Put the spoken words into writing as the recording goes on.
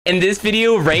In this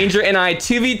video, Ranger and I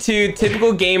 2v2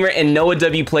 typical gamer and Noah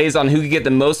W plays on who could get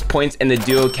the most points in the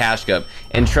duo cash cup.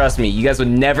 And trust me, you guys would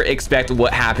never expect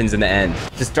what happens in the end.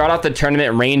 To start off the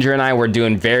tournament, Ranger and I were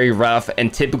doing very rough,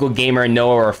 and typical gamer and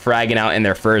Noah were fragging out in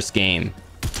their first game.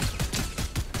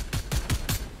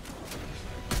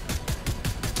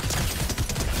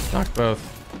 Knock both.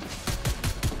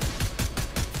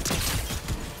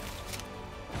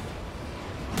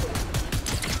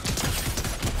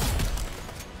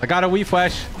 I got a wee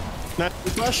flash. Not wee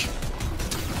flash.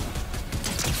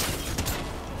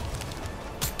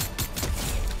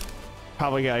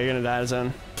 Probably got. You're gonna die,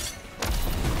 Zen.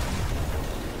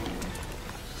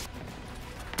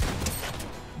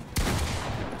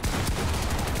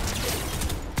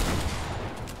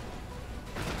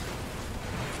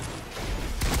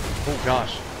 Oh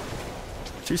gosh.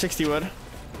 260 wood,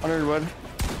 100 wood,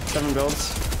 7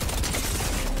 builds.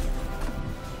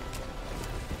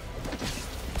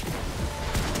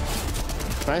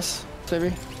 Nice,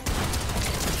 baby.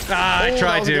 Ah, I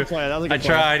tried to. I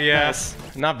tried, yes.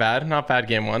 Nice. Not bad. Not bad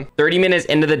game one. 30 minutes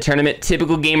into the tournament,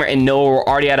 typical gamer and Noah were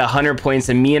already at 100 points,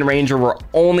 and me and Ranger were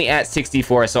only at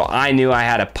 64, so I knew I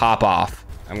had to pop off.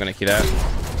 I'm gonna key that.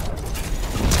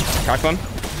 Cracked one.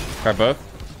 Cracked both.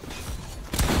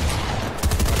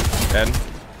 Dead.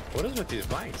 What is with these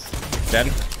blanks? Dead.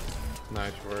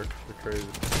 Nice work. You're crazy.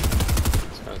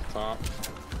 This guy's top.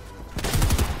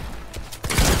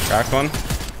 Cracked one.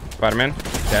 Spider-Man.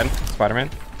 Dead. Spider-Man.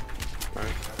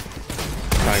 Nice.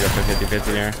 Trying to go for 50-50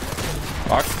 here.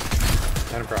 Box.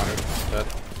 And for 100. Dead.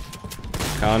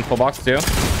 On full box too.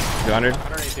 200.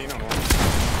 118 on one.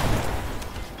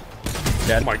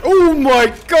 Dead. Oh my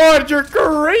god, you're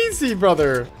crazy,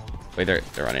 brother. Wait, they're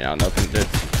running out in the open.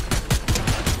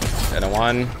 Dead on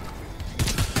one.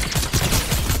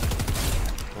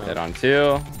 Dead on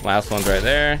two. Last one's right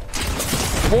there.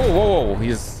 Whoa!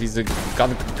 He's got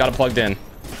it plugged in.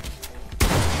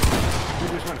 He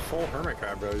just went full hermit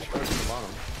crab, bro. He's stuck in the bottom.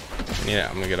 Yeah,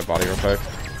 I'm gonna get a body real quick.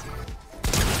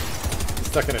 He's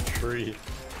stuck in a tree.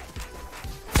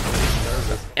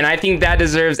 And I think that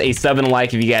deserves a sub and a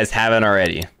like if you guys haven't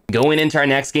already. Going into our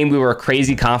next game, we were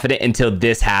crazy confident until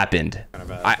this happened.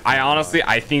 I honestly,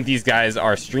 I think these guys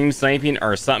are stream sniping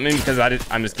or something, because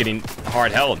I'm just getting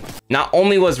hard held. Not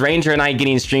only was Ranger and I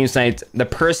getting stream sniped, the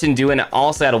person doing it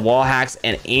also had a wall hacks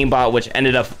and aimbot, which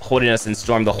ended up holding us in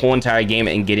storm the whole entire game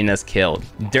and getting us killed.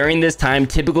 During this time,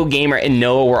 typical gamer and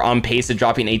Noah were on pace to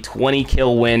dropping a 20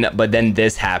 kill win, but then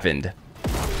this happened.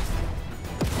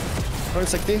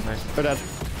 160. Nice. They're dead.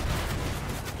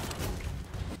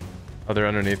 Oh, they're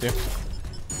underneath you.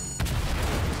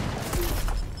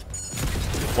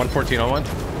 114 on one.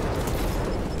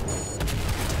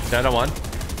 Dead on one.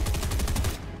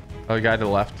 Oh, guy to the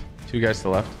left. Two guys to the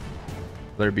left.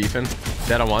 They're beefing.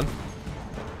 Dead on one.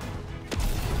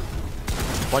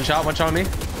 One shot on me.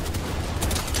 Right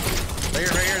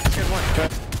here. This guy's one.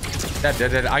 Okay.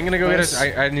 Dead. I'm gonna go get us.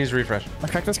 I need to refresh. I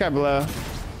cracked this guy below.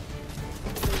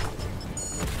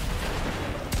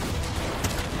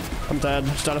 I'm dead.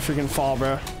 Just not a freaking fall,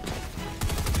 bro.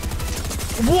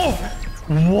 Whoa!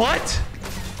 What?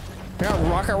 I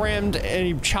got rocket rammed and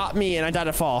he chopped me and I died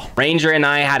to fall. Ranger and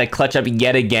I had to clutch up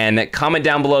yet again. Comment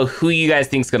down below who you guys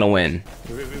think's gonna win.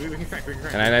 We can crack.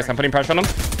 Nice. I'm putting pressure on him.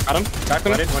 Got him. Back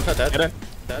him. One shot dead. Dead.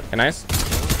 Okay, nice.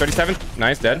 37.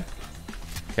 Nice. Dead.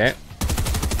 Okay.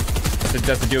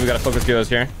 That's the duo. We gotta focus duos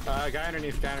here. Guy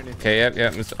underneath. Okay.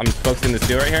 Yep. I'm focusing this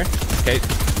duo right here. Okay.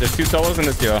 There's two solos in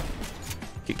this duo.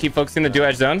 Keep focusing the duo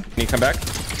edge zone. Can you come back?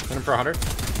 Hit him for 100.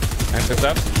 Nice. Good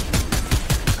stuff.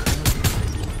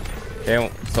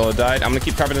 Okay. Solo died. I'm gonna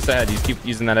keep carving this ahead. You keep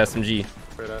using that SMG.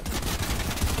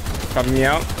 Carving me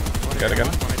out. Got it.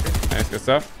 Nice. Good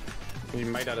stuff. He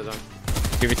might out his own.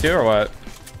 2v2 or what?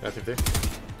 That's 50.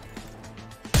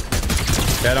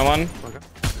 Dead on one. Okay.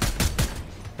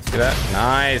 Let's do that.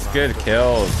 Nice. Good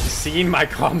kills. Seen my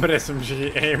combat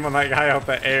SMG aim on that guy out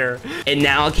the air. And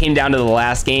now it came down to the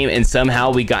last game, and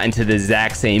somehow we got into the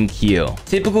exact same queue.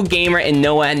 Typical gamer and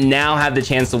Noah now have the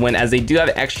chance to win, as they do have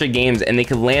extra games and they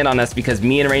could land on us because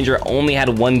me and Ranger only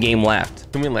had one game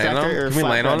left. Can we land on him? Can we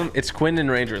land on him? It's Quinn and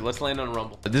Ranger. Let's land on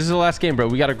Rumble. This is the last game, bro.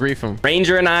 We gotta grief him.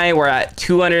 Ranger and I were at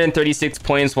 236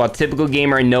 points, while typical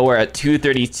gamer and Noah were at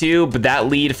 232, but that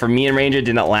lead for me and Ranger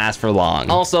didn't last for long.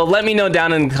 Also, let me know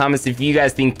down in the comments if you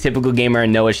guys think typical gamer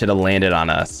and Noah should have landed on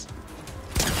us.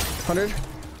 100.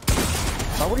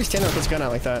 Why would he stand with his gun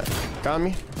out like that? Got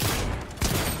me.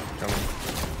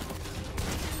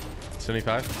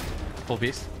 75. Full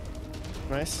piece.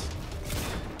 Nice.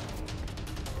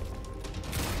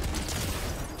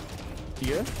 You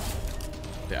good?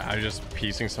 Yeah, I'm just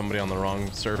piecing somebody on the wrong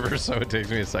server, so it takes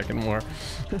me a second more.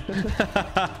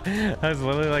 I was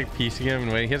literally like piecing him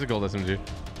and waiting. He has a gold SMG.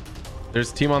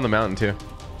 There's a team on the mountain too.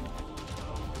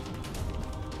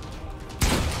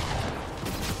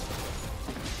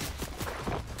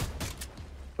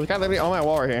 There's a guy literally on my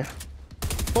wall right here.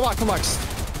 Come on.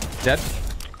 Dead.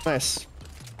 Nice.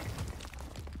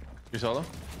 You solo?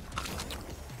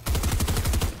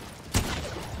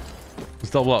 Let's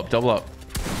double up.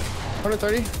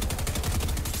 130.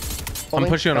 I'm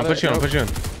pushing you in. I'll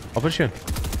push you in.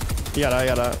 You got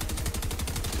it.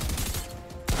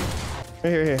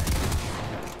 Here.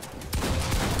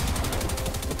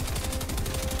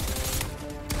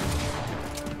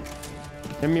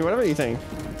 I mean, whatever you think.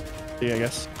 Yeah, I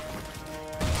guess.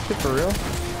 Hit for real.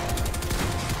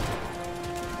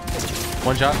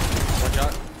 One shot.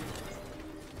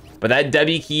 But that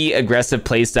W key aggressive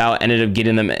playstyle ended up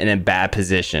getting them in a bad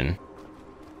position.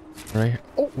 Right.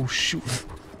 Oh shoot.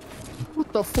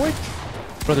 What the fuck?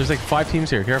 Bro, there's like 5 teams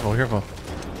here. Careful.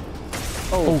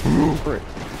 Oh,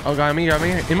 got me.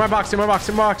 In my box.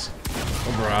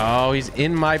 Oh, bro, he's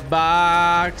in my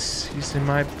box.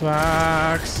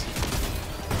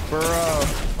 Bro,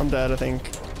 I'm dead, I think.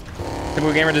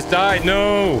 Typical Gamer just died.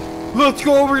 No. Let's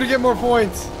go. We're gonna get more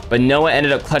points. But Noah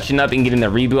ended up clutching up and getting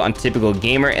the reboot on Typical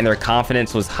Gamer, and their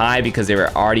confidence was high because they were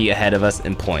already ahead of us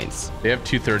in points. They have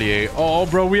 238. Oh,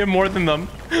 bro, we have more than them.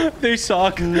 They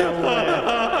suck. No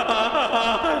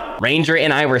way. Ranger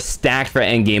and I were stacked for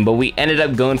endgame, but we ended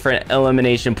up going for an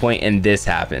elimination point, and this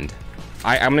happened.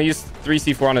 I'm gonna use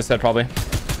 3C4 on his head probably.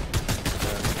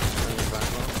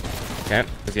 Okay,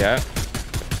 yeah.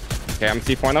 Okay, I'm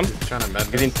C4ing them. He's trying to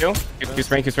med Getting 2. Keep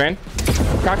spraying.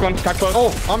 Crack one, crack both.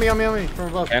 Oh, on me, from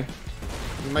above. Okay.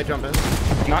 You might jump in.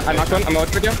 I knocked one. I'm going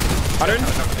with you. 100.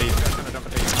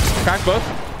 Cracked both.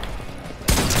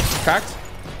 Cracked.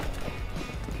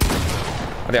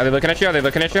 Are they looking at you? Oh,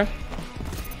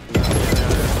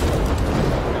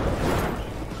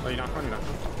 you knocked one.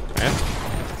 Okay.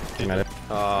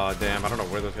 Damn, I don't know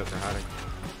where those guys are hiding.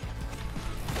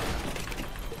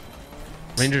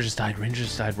 Ranger just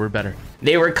died. We're better.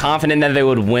 They were confident that they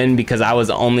would win because I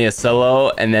was only a solo,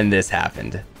 and then this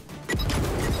happened.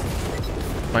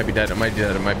 Might be dead. Oh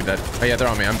yeah, they're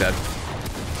on me. I'm dead.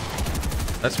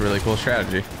 That's a really cool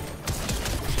strategy.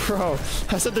 Bro,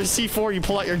 I said there's C4, you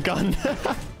pull out your gun.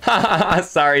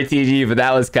 Sorry, TG, but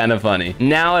that was kind of funny.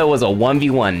 Now it was a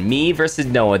 1v1, me versus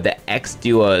Noah, the X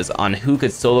duos, on who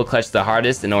could solo clutch the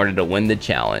hardest in order to win the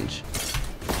challenge.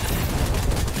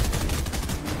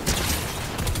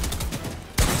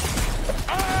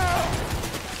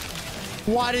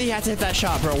 Why did he have to hit that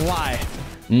shot, bro? Why?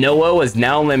 Noah was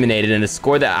now eliminated, and the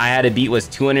score that I had to beat was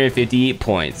 258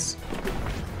 points.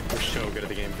 We're so good at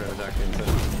the game, it's actually insane.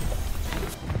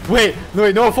 Wait,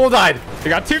 no, full died. We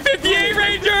got 258,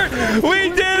 Ranger! We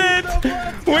did it!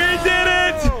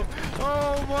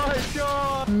 Oh my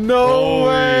god! No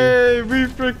way, we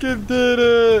freaking did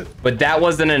it. But that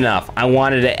wasn't enough. I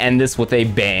wanted to end this with a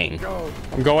bang. Go.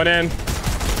 I'm going in.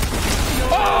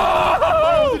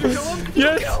 Oh! Did you kill him?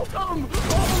 Yes! Oh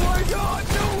my god,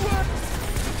 no way!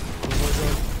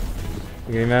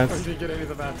 You getting that? I didn't get any of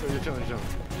the mats, so you're killing jump.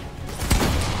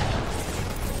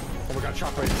 Oh my god,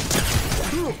 shockwave.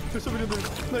 There's somebody in there.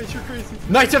 Nice, you're crazy.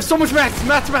 Nice, you have so much mats.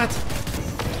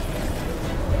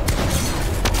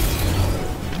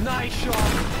 Nice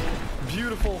shot.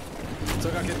 Beautiful. So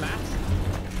I gotta get mats.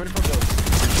 24 goals.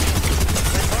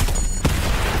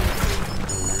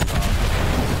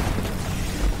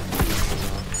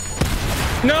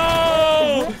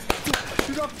 No!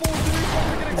 You got full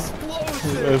freaking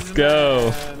explosive. Let's go.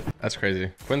 Man. That's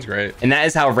crazy. Quinn's great. And that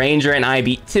is how Ranger and I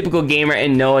beat Typical Gamer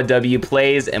and Noah W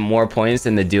plays and more points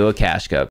in the Duo Cash Cup.